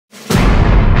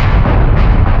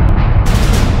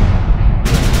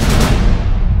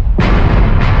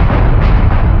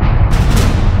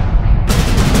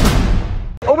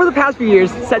few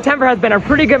years, September has been a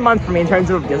pretty good month for me in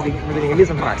terms of visiting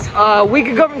amusement parks. A week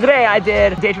ago from today, I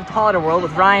did Daze with Holiday World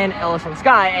with Ryan, Ellis, and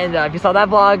Sky, and if you saw that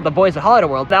vlog, the boys at Holiday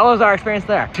World, that was our experience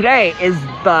there. Today is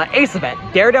the Ace event,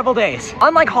 Daredevil Daze.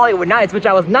 Unlike Hollywood Nights, which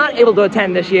I was not able to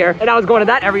attend this year, and I was going to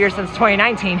that every year since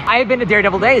 2019, I have been to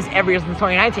Daredevil Daze every year since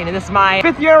 2019, and this is my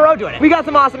 5th year in a row doing it. We got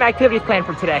some awesome activities planned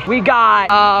for today. We got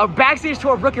a backstage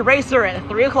tour of Rookie Racer at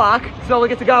 3 o'clock, so we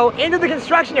get to go into the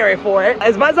construction area for it.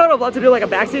 As much as I would love to do like a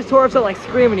backstage tour of something like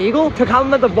Scream and Eagle, to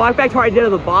complement the walk back tour I did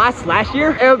of the boss last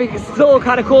year, it would be still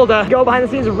kind of cool to go behind the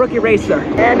scenes of Rookie Racer.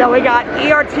 And we got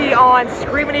ERT on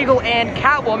Scream and Eagle and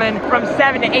Catwoman from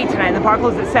 7 to 8 tonight. The park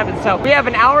closes at 7, so we have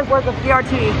an hour's worth of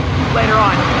ERT later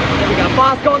on. And we got a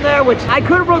boss going there, which I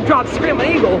could have rope dropped Scream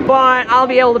and Eagle, but I'll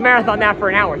be able to marathon that for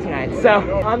an hour tonight.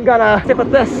 So I'm gonna stick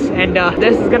with this, and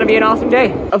this is gonna be an awesome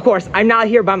day. Of course, I'm not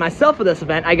here by myself for this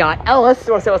event. I got Ellis.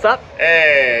 You wanna say what's up?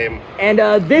 Hey. And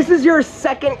this is your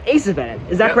second Ace event.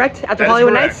 Is that correct? After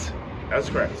Hollywood Nights? That's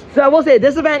correct. So I will say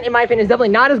this event, in my opinion, is definitely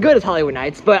not as good as Hollywood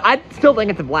Nights, but I still think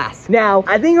it's a blast. Now,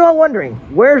 I think you're all wondering,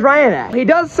 where's Ryan at? He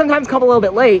does sometimes come a little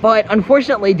bit late, but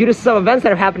unfortunately, due to some events that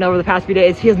have happened over the past few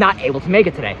days, he is not able to make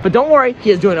it today. But don't worry,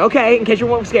 he is doing okay. In case you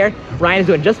weren't scared, Ryan is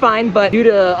doing just fine, but due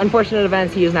to unfortunate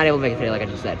events, he is not able to make it today, like I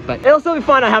just said. But it'll still be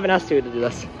fun having us two to do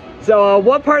this. So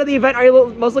what part of the event are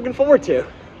you most looking forward to?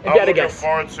 If you had to guess.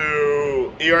 I'm looking forward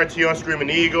to ERT on Scream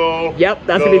and Eagle. Yep,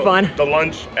 that's gonna be fun. The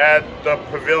lunch at the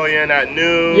pavilion at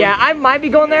noon. Yeah, I might be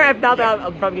going there. If not,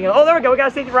 I'll probably go. Oh, there we go. We got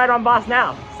a safety rider on Boss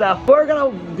now. So we're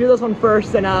gonna do this one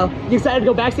first. And you excited to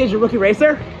go backstage to Rookie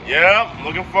Racer? Yeah,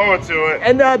 looking forward to it.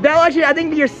 And that'll actually, I think,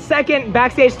 be your second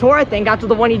backstage tour, I think, after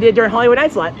the one you did during Hollywood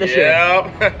Nights this year.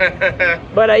 Yep.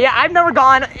 But yeah, I've never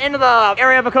gone into the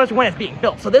area of a coaster when it's being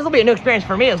built. So this will be a new experience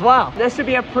for me as well. This should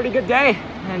be a pretty good day.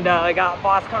 And I got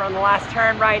Boss coming on the last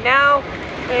turn right now.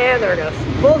 And there it goes.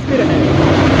 Full speed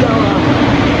ahead. So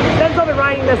since I'll be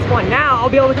riding this one now, I'll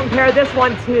be able to compare this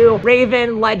one to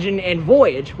Raven, Legend, and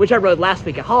Voyage, which I rode last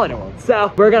week at Holiday World.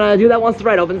 So we're gonna do that once the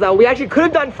ride opens. We actually could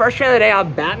have done first train of the day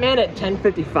on Batman at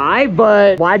 10:55,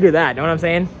 but why do that? Know what I'm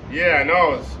saying? Yeah, I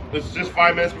know. It's just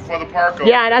 5 minutes before the park opens.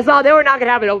 Yeah, and I saw they were not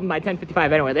gonna have it open by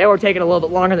 10:55 anyway. They were taking a little bit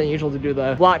longer than usual to do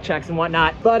the block checks and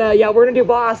whatnot. But yeah, we're gonna do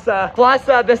Boss. Plus,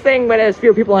 this thing, when there's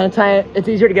fewer people on the time, it's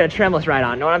easier to get a trimless ride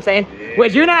on. Know what I'm saying? Yeah.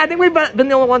 Which you and I think we've been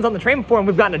the only ones on the train before, and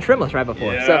we've gotten a trimless ride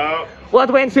before. Yeah. So we'll have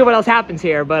to wait and see what else happens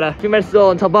here. But a few minutes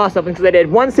still until Boss opens, because they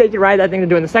did one safety ride. I think they're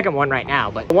doing the second one right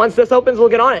now. But once this opens, we'll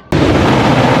get on it.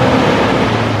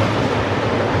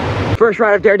 First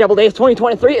ride of Daredevil Daze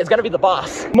 2023 is gonna be the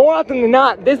Boss. More often than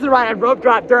not, this is the ride I rope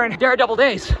dropped during Daredevil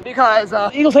Daze, because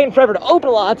Eagle's taking forever to open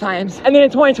a lot of times, and then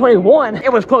in 2021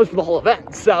 it was closed for the whole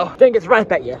event. So I think it's right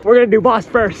that year. We're gonna do Boss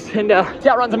first and see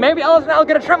how it runs, and maybe Ellis and I'll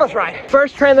get a trimless ride.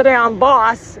 First train of the day on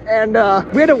Boss, and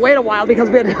we had to wait a while because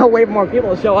we had to wait for more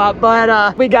people to show up.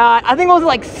 But we got, I think it was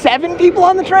like 7 people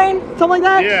on the train, something like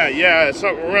that. Yeah,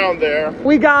 something around there.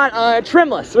 We got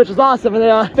trimless, which is awesome, and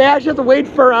they actually have to wait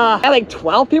for like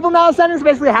 12 people now. It's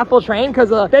basically a half full train,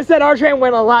 because they said our train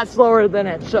went a lot slower than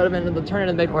it should have been in the turn in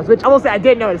the big horse, which I will say I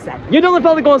did notice that. You definitely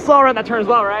felt it going slower on that turn as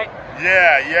well, right?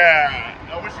 Yeah.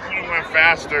 I wish it could have went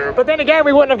faster. But then again,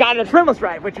 we wouldn't have gotten a trimless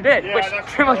ride, which you did. Yeah, which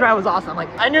trimless ride was awesome. Like,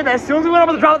 I knew that as soon as we went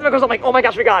over the drop of the vehicles, I'm like, oh my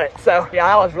gosh, we got it. So yeah,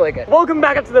 that was really good. We'll come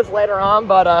back up to this later on,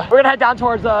 but we're gonna head down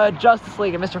towards Justice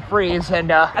League and Mr. Freeze, and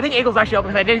I think Eagle's actually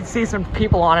open, because I did see some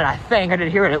people on it. I think I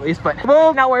did hear it at least, but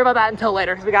we'll not worry about that until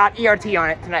later, because we got ERT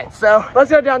on it tonight. So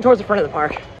let's go down towards the front of the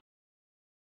park.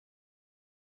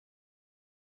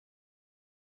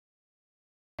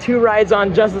 2 rides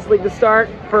on Justice League to start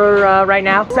for right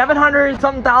now.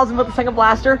 700-something thousand with the second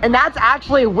blaster, and that's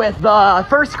actually with the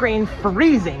first screen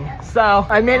freezing. So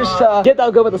I managed to get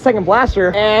that good with the second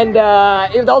blaster, and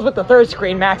that was with the third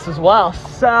screen max as well.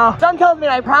 So some tells me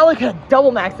I probably could have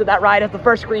double maxed at that ride if the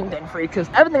first screen didn't freeze, because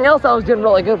everything else I was doing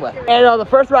really good with. And the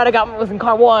first ride I got was in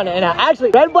car 1, and actually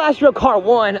Red Blaster of car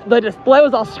 1, the display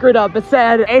was all screwed up. It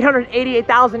said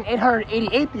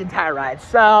 888,888 the entire ride.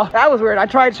 So that was weird. I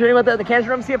tried shooting with it in the camera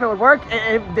room, see if it would work,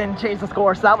 and it didn't change the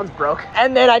score, so that one's broke.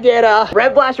 And then I did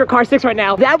Red Blaster car 6 right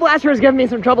now. That blaster has given me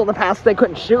some trouble in the past. They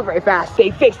couldn't shoot very fast.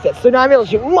 They fixed it, so now I'm able to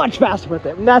shoot much faster with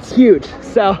it, and that's huge.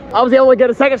 So I was able to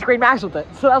get a second screen max with it,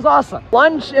 so that was awesome.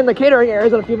 Lunch in the catering area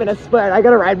is in a few minutes, but I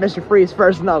gotta ride Mr. Freeze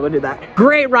first, and I'll go do that.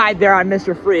 Great ride there on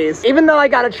Mr. Freeze. Even though I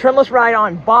got a trimless ride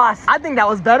on Boss, I think that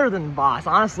was better than Boss,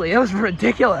 honestly. It was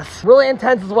ridiculous. Really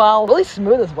intense as well, really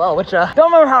smooth as well, which don't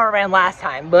remember how I ran last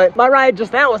time, but my ride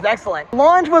just now was excellent.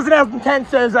 Launch wasn't as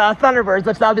intense as Thunderbirds,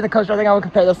 which that would be the coaster I think I would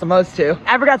compare this the most to.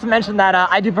 I forgot to mention that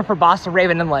I do prefer Boss to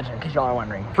Raven and Legend, in case y'all are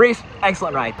wondering. Freeze,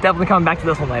 excellent ride. Definitely coming back to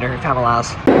this one later if time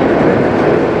allows.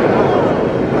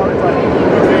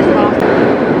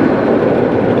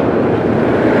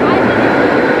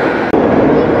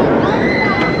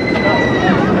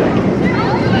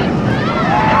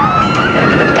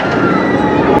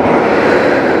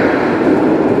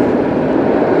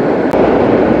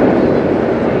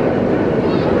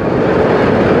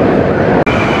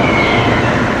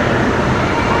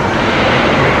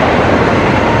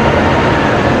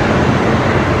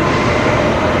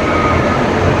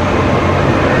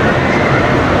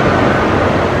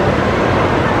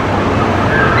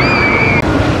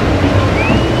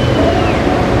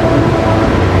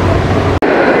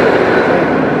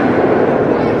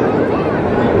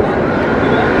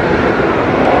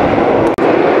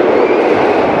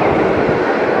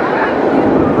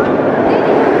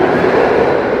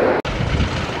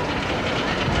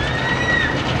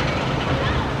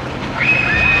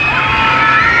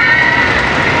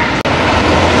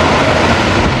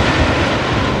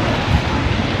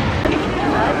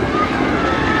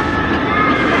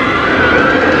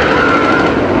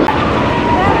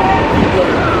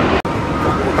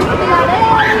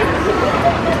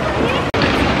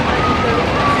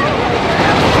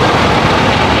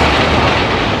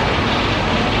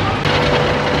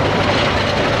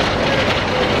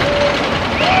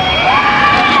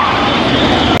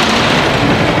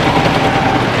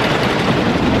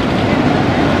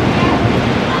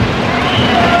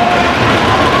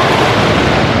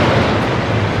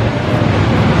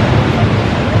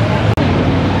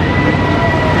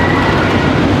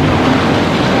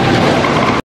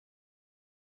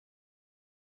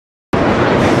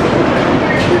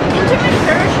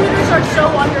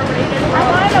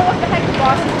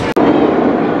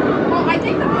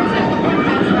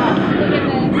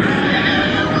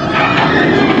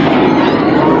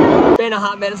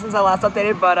 hot minute since I last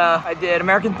updated, but I did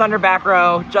American Thunder back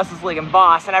row, Justice League, and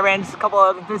Boss, and I ran just a couple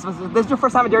of things. This is your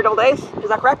first time in Daredevil Daze? Is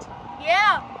that correct?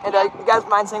 Yeah. And you guys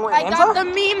mind saying what your names are? I got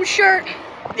the meme shirt.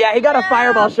 Yeah, he got a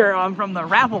Fireball shirt on from the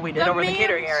raffle we did over in the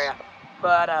catering area.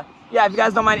 But yeah, if you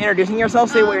guys don't mind introducing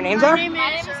yourselves, say what your names are. My name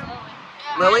is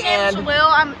Lily. My name is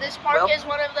Will. This park is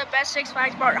one of the best Six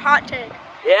Flags park. Hot take.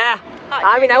 Yeah.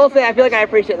 I mean, I will say I feel like I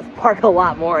appreciate this park a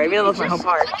lot more. I mean, that's my home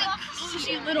park. It's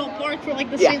a little park for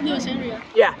like the St. Louis area.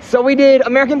 Yeah. So we did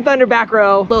American Thunder back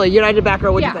row. Lily, you and I did back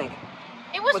row. What'd you think?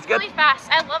 It was really fast.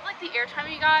 I love like the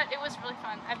airtime you got. It was really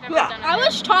fun. I've never done it. I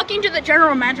was talking to the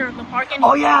general manager of the park, and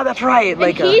oh yeah, that's right.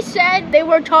 Like he said they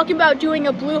were talking about doing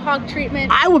a Blue Hawk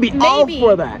treatment. I would be all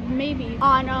for that. Maybe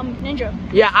on Ninja.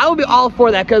 Yeah, I would be all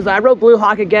for that because I rode Blue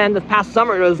Hawk again this past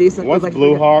summer. It was decent. What's like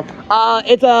Blue Hawk?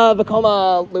 It's a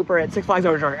Vekoma looper at Six Flags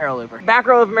Over Jordan Arrow looper. Back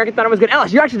row of American Thunder was good.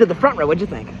 Ellis, you actually did the front row. What'd you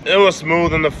think? It was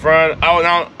smooth in the front. I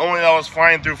was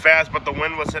flying through fast, but the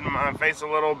wind was hitting my face a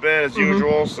little bit as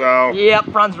usual. So yep,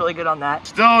 front's really good on that.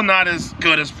 Still not as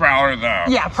good as Prowler though.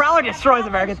 Yeah, Prowler destroys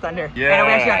American Thunder. Yeah. And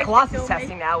we actually got Colossus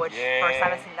testing now, which first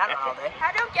time I've seen that in all day.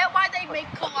 I don't get why they make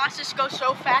Colossus go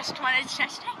so fast when it's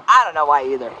testing. I don't know why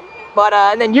either. But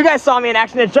and then you guys saw me in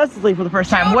action at Justice League for the first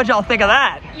time. What'd y'all think of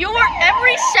that? You were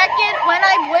every second when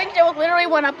I blinked, it literally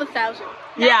went up 1,000.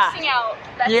 Yeah. Maxing out.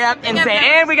 Yep, insane.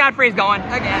 And we got Freeze going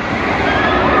again.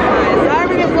 Sorry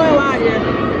we get a little loud here.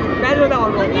 Imagine that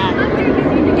one really bad.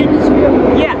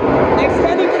 Yeah,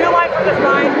 extending kill line from this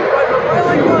line, but we're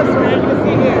really close to it, as you can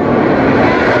see here.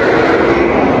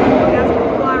 That's going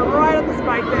to fly right up the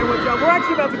spike there, which we're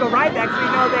actually about to go ride that because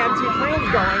we know they have two trains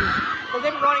going. Because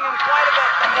they've been running them quite a bit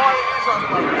more than usual.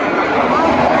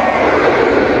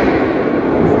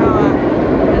 So,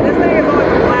 and this thing is always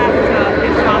a blast to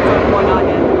get shots on and whatnot.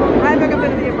 Right back up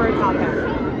into the inverted top half.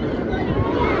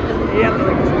 Yep.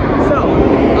 So,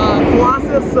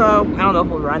 Colossus, I don't know if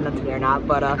we'll ride that today or not,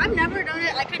 but I've never done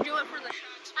it. I could do it for the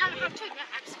shots. I have to admit,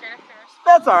 I'm scared first.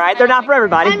 That's alright, they're not for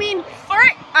everybody. I mean,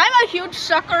 I'm a huge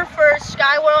sucker for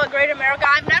Skyworld at Great America.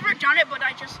 I've never done it, but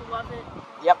I just love it.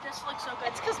 Yep. It just looks so good.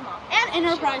 It's because Mom. And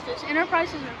Enterprises.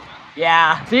 Enterprises are fun.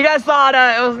 Yeah. So you guys saw it,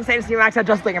 it was insane to see Max at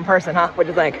Justice League in person, huh? What'd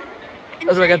you think? It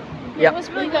was really good. Yep. It was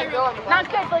really good. Not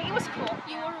good, but it was cool.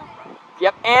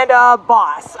 Yep. And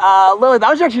Boss. Lily, that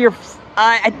was actually your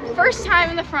First time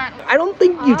in the front. I don't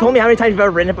think you told me how many times you've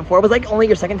ever ridden it before. It was like only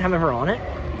your second time ever on it?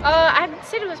 I'd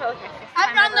say it was like my fifth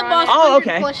I've time done the ever bus on it.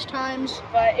 100 plus times.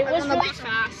 But it was really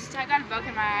fast. I got a bug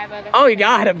in my eye, but Oh, you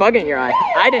got a bug in your eye.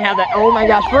 I didn't have that. Oh my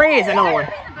gosh, Freeze, another one.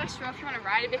 the best row if you want to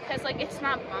ride it because like it's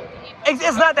not bumpy.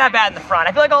 It's not that bad in the front.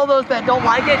 I feel like all those that don't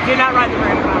like it do not ride the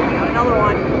rear front. We got another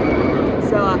one.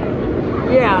 So,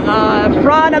 yeah,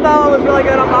 front I thought was really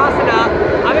good on Boss. And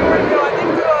I think we're going to go, I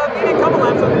think, to maybe a couple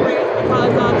laps on the Freeze because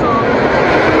it's all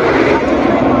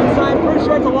side, pretty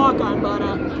sure it's a walk on. But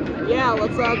yeah,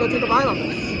 let's go take a ride on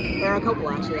this. Or a couple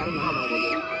actually, I don't know how many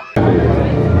we'll do.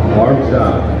 Arms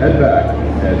out, head back,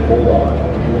 and hold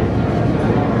on.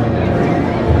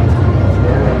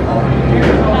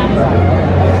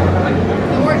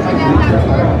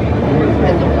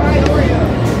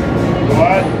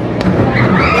 What?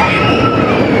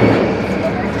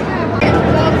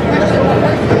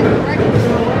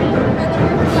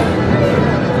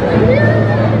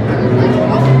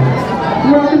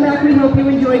 Welcome back. We hope you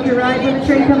enjoyed your ride. When the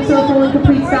train comes to a full and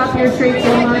complete stop, your straight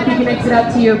zone line, you can exit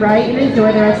out to your right and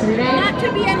enjoy the rest of your day. Not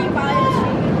to be any bias.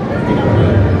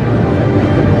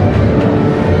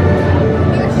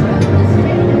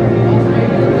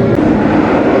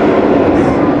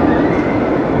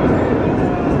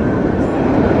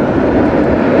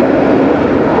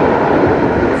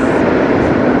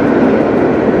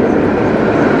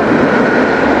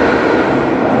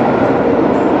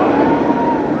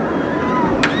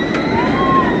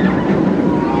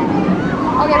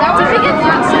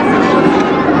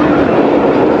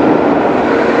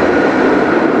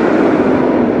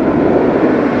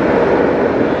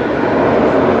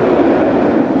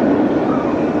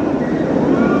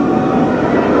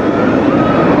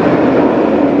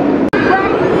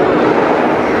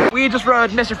 We just rode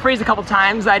Mr. Freeze a couple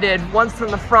times. I did once in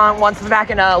the front, once in the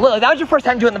back, and Lily, that was your first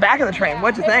time doing the back of the train.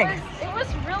 What'd you think? It was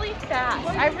really fast.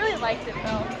 I really liked it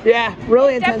though. Yeah,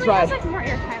 really intense Definitely ride. has like more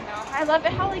airtime though. I love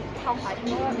it how high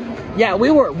you go up. Yeah,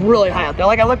 we were really high up there.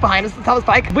 Like I look behind us, the top of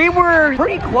the spike. We were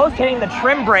pretty close hitting the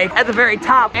trim brake at the very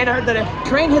top. And I heard that if the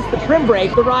train hits the trim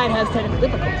brake, the ride has technical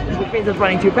difficulties, which means it's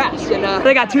running too fast. And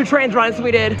they got two trains running, so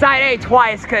we did side A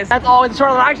twice, because that's always the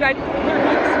short line. Actually, I did clear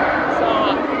cuts. So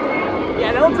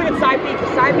yeah, that looks like it's side B,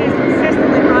 because side B is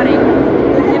consistently running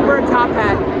the invert top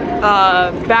hat.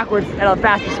 backwards at a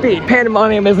faster speed.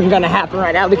 Pandemonium isn't gonna happen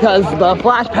right now because the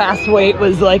flash pass wait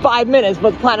was like 5 minutes,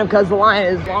 but platinum because the line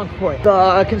is long for it.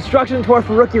 The construction tour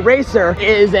for Rookie Racer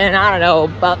is in, I don't know,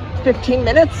 about 15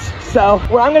 minutes. So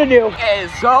what I'm gonna do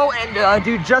is go and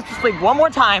do Justice League one more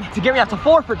time to get me up to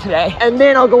 4 for today, and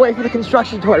then I'll go wait for the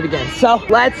construction tour to begin. So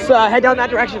let's head down that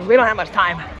direction. We don't have much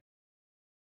time.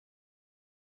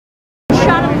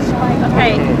 Shot of the spike.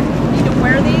 Okay, you need to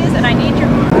wear these, and I need your.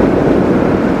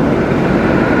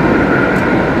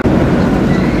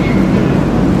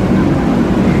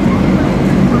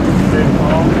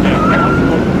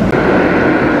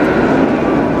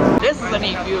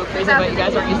 Crazy, but you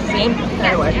guys aren't used to seeing.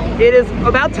 Anyway, it is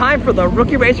about time for the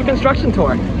Rookie Racer construction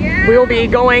tour. Yeah. We will be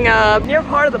going near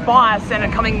part of the boss and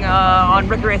then coming on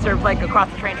Rookie Racer like across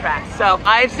the train tracks. So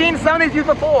I've seen some of these views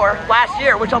before last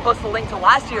year, which I'll post the link to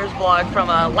last year's vlog from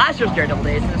last year's Daredevil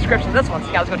Daze in the description of this one, so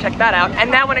you guys go check that out.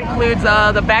 And that one includes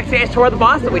the backstage tour of the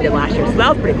boss that we did last year, so that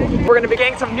was pretty cool. We're going to be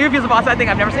getting some new views of the boss I think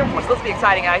I've never seen before, so this will be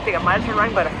exciting. I think I might have been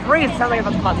running, but I'm afraid it sounds like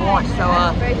it's about to launch. So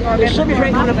there should be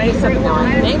trains coming up any second now,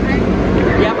 I think.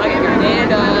 Yep, I got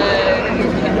it. And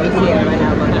can't really see it right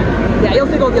now, but yeah, you'll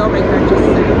see go the right here in just a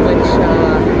second, which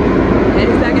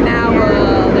any second now,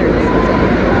 there it is. So,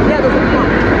 yeah, those are fun.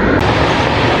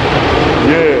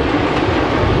 Yeah.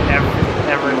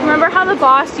 Remember how the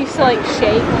boss used to like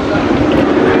shake?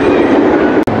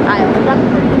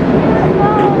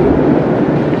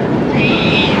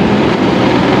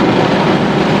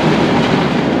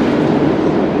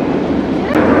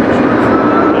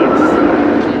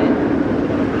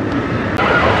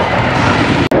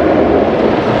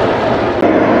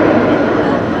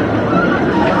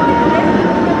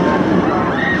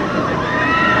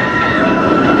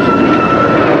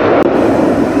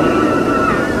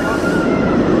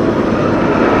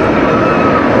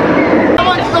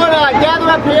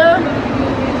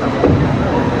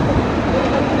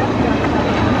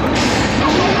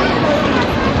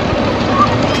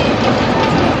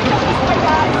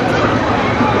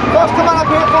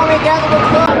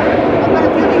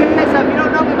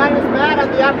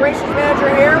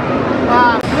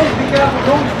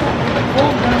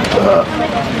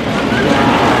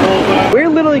 We're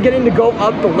literally getting to go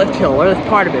up the lift hill, or that's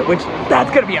part of it, which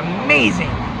that's gonna be amazing.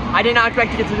 I did not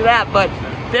expect to get to do that, but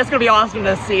that's gonna be awesome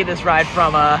to see this ride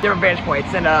from different vantage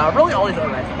points, and really all these other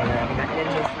rides together. I mean, that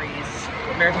Ninja Freeze,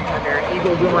 American Thunder,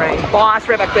 Eagle, Boomerang, Boss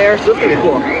right back there, so it's gonna be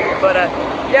cool. But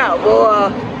yeah, we'll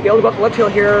be able to go up the lift hill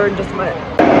here in just a minute.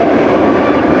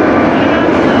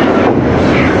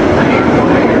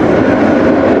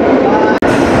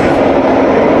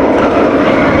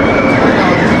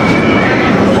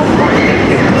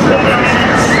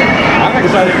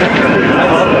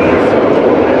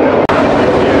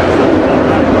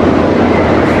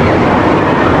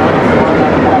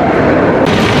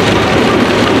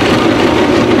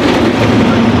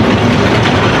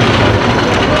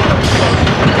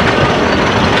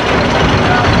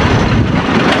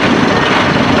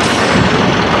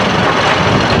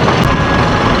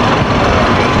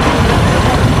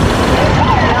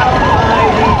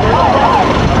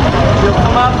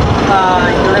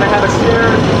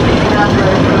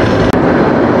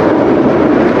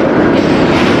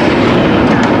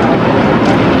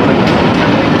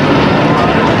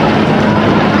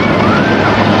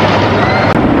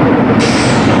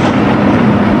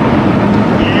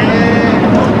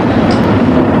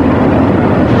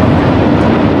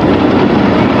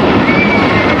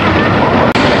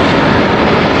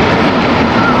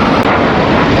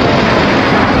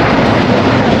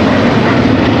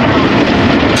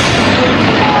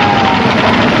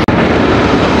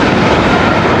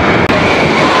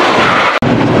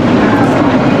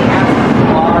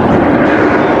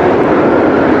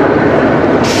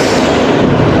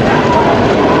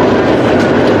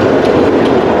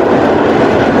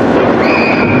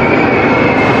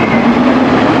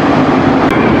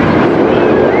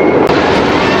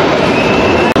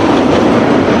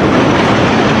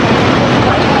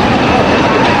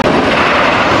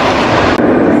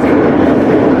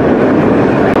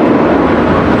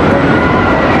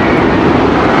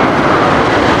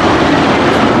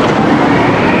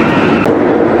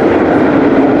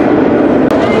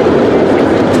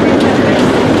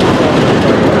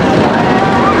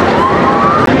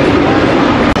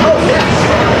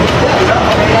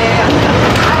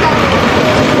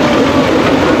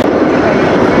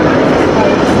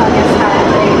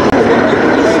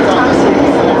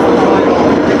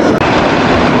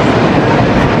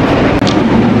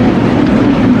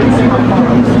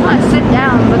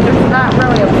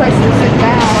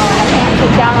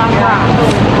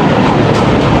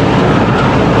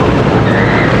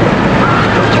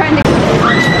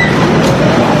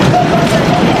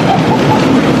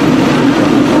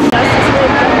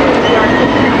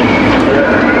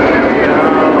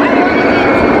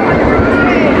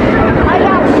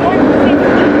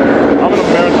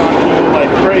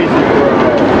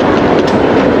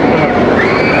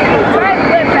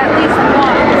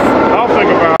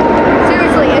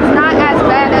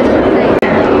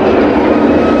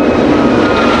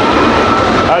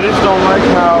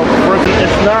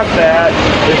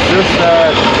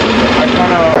 that I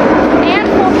kind of. And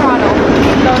full throttle.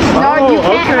 No, you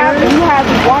can't have it. You have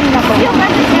one number Feel one.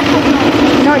 better than full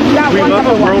throttle. No, you got We one love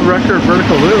number a one. world record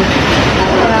vertical loop.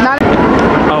 Not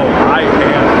Oh, I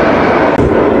can.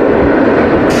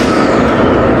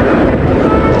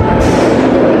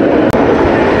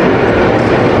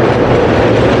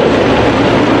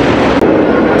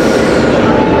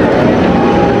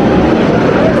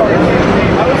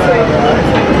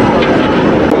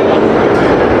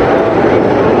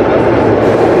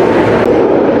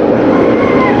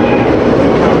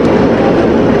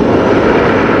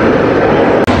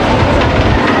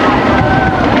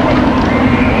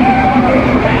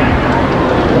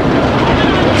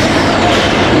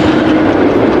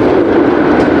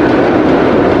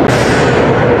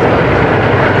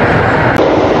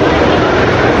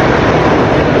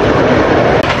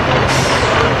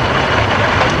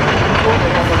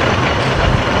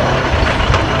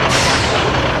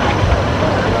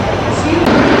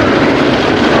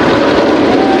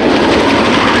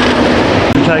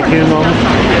 Tycoon moment?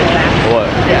 What?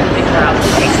 Yeah.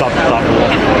 Stop.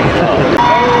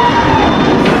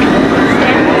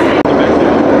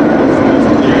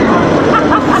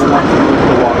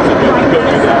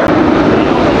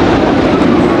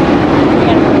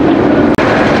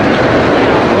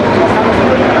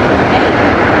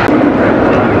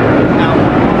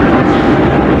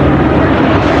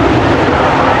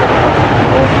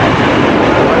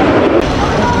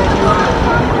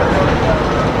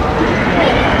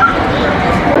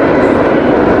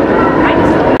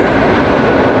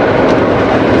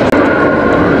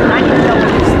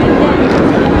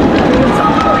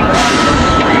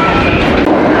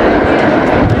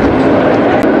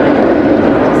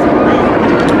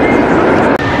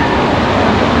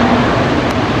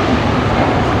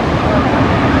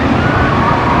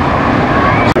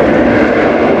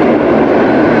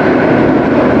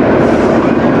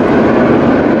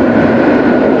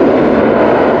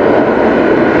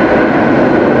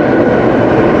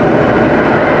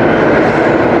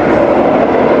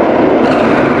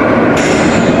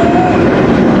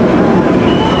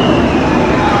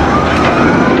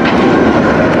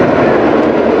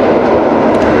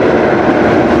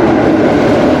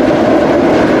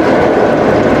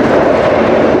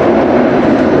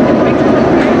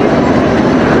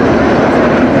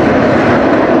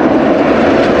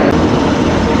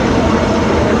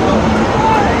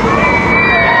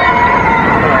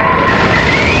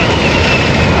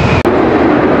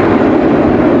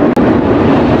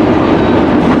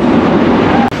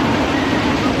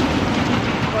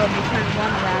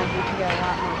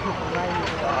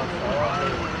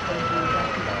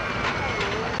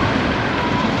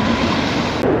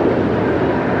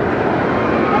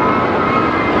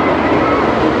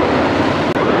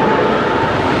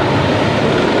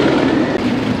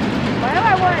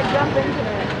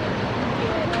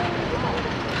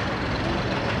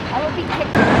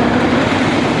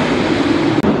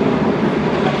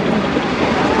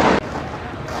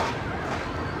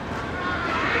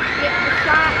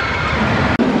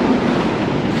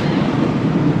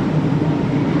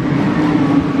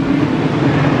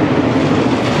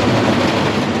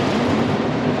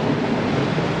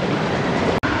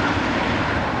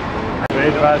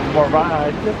 More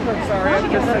ride. Sorry,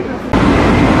 I'm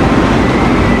just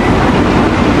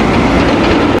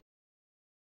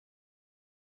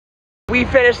We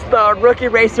finished the Rookie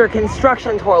Racer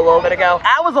construction tour a little bit ago.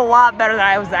 That was a lot better than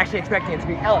I was actually expecting it to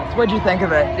be. Ellis, what'd you think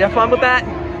of it? You have fun with that?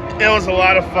 It was a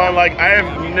lot of fun. Like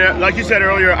like you said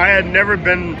earlier, I had never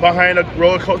been behind a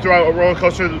roller coaster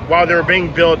while they were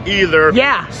being built either.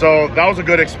 Yeah. So that was a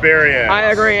good experience.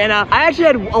 I agree, and I actually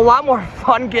had a lot more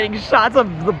fun getting shots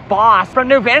of the boss from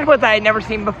new vantage points I had never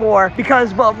seen before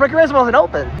because, well, Rookie Racer wasn't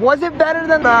open. Was it better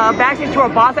than the backstage tour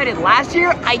boss I did last year?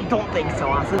 I don't think so,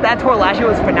 honestly. That tour last year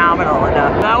was phenomenal, and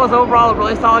that was overall a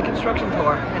really solid construction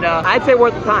tour, and I'd say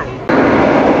worth the time.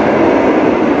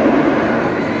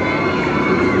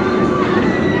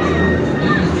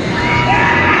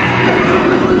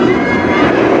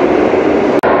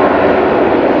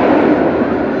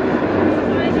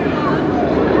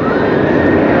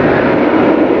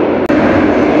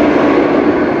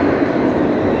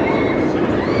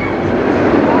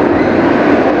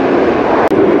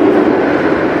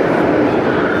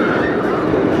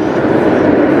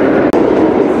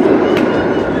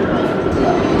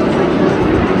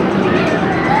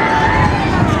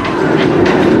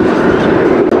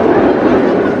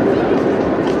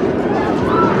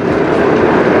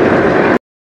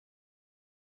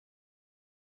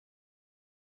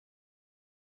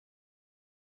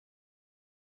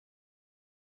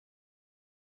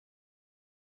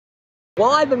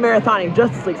 While I've been marathoning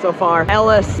Justice League so far,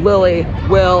 Ellis, Lily,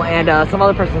 Will, and some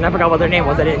other person, I forgot what their name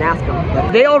was, I didn't ask them,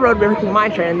 but they all rode River King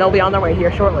Mine Train, and they'll be on their way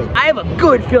here shortly. I have a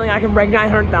good feeling I can break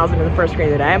 900,000 in the first screen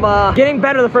today. I'm getting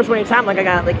better the first one each time. Like I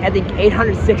got like, I think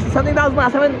 860 something thousand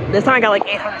last time. This time I got like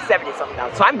 870 something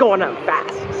thousand. So I'm going up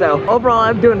fast. So overall,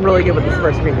 I'm doing really good with this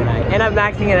first screen tonight. And I'm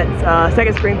maxing it at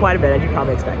second screen quite a bit, as you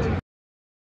probably expect.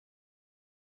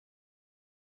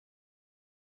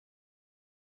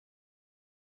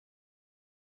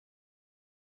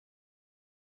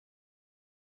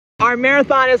 Our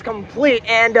marathon is complete,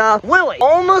 and Lily,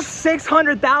 almost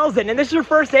 600,000, and this is your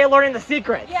first day learning the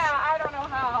secrets. Yeah, I don't know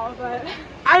how, but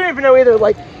I don't even know either.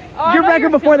 Like, your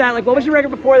record before that, like, what was your record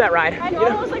before that ride? I know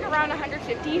it was like around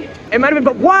 150. It might have been,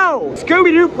 but whoa!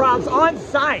 Scooby-Doo props on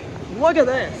site. Look at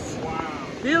this.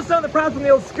 These are some of the props from the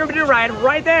old Scooby-Doo ride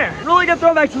right there. Really good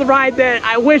throwback to the ride that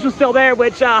I wish was still there,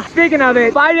 which, speaking of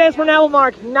it, 5 days from now will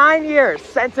mark 9 years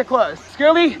since it closed.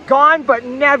 Scooby, gone, but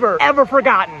never, ever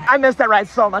forgotten. I miss that ride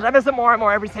so much. I miss it more and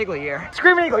more every single year.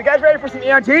 Screaming Eagle, you guys ready for some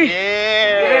ERT?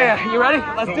 Yeah, you ready?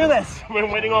 Let's do this. We've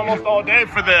been waiting almost all day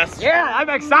for this. Yeah,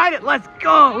 I'm excited. Let's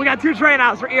go. We got 2 train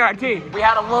outs for ERT. We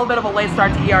had a little bit of a late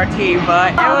start to ERT,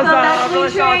 but it was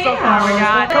really solid so far. We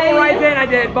got a couple rides in. I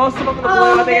did most of them in the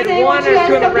blue. I think I did 1 or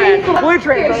 2 in the red. Blue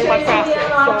train's running much faster,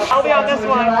 so I'll be on this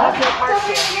one.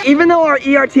 Even though our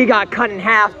ERT got cut in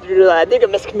half due to, I think, a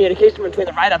miscommunication between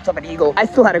the ride-ups up at Eagle, I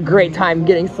still had a great time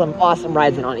getting some awesome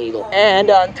rides in on Eagle. And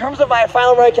in terms of my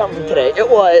final ride count from today, it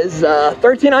was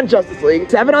 13 on Justice League,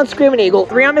 7 on Screamin' Eagle,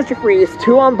 3 on Mr. Freeze,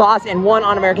 2 on Boss, and 1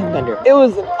 on American Thunder. It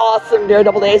was an awesome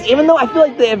Daredevil Daze, even though I feel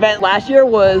like the event last year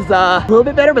was a little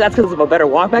bit better, but that's because of a better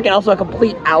walkback and also a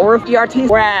complete hour of ERT,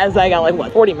 whereas I got like,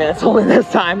 what, 40 minutes only this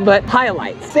time. But highlights.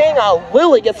 Seeing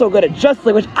Lily get so good at Justice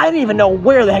League, which I didn't even know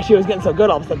where the heck she was getting so good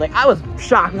all of a sudden. Like, I was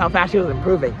shocked with how fast she was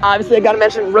improving. Obviously, I gotta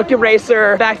mention Rookie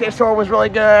Racer, Backstage Tour was really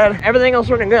good. Everything else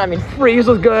was running good. I mean, Freeze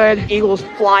was good, Eagle was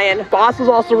flying, Boss was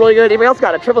also really good. Everybody else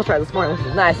got a triple try this morning, which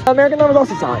is nice. American Thunder was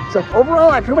also solid. So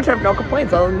overall, I pretty much have no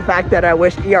complaints other than the fact that I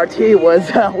wish ERT was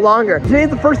longer.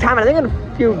 Today's the first time, and I think in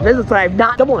a few visits that I've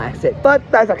not double maxed it, but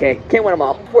that's okay. Can't win them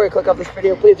all. Before you click off this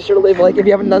video, please be sure to leave a like if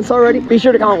you haven't done so already. Be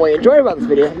sure to comment what you enjoyed about this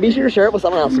video, and be sure to share it with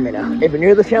someone else you may know. If you're new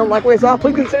to this channel and like what you saw,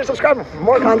 please consider subscribing for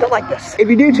more content like this. If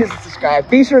you do choose to subscribe,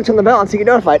 be sure to turn the bell on so you get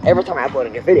notified every time I upload a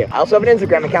new video. I also have an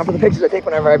Instagram account for the pictures I take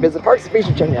whenever I visit parks, so be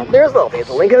sure to check me out. There's a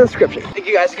link in the description. Thank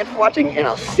you guys again for watching, and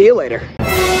I'll see you later.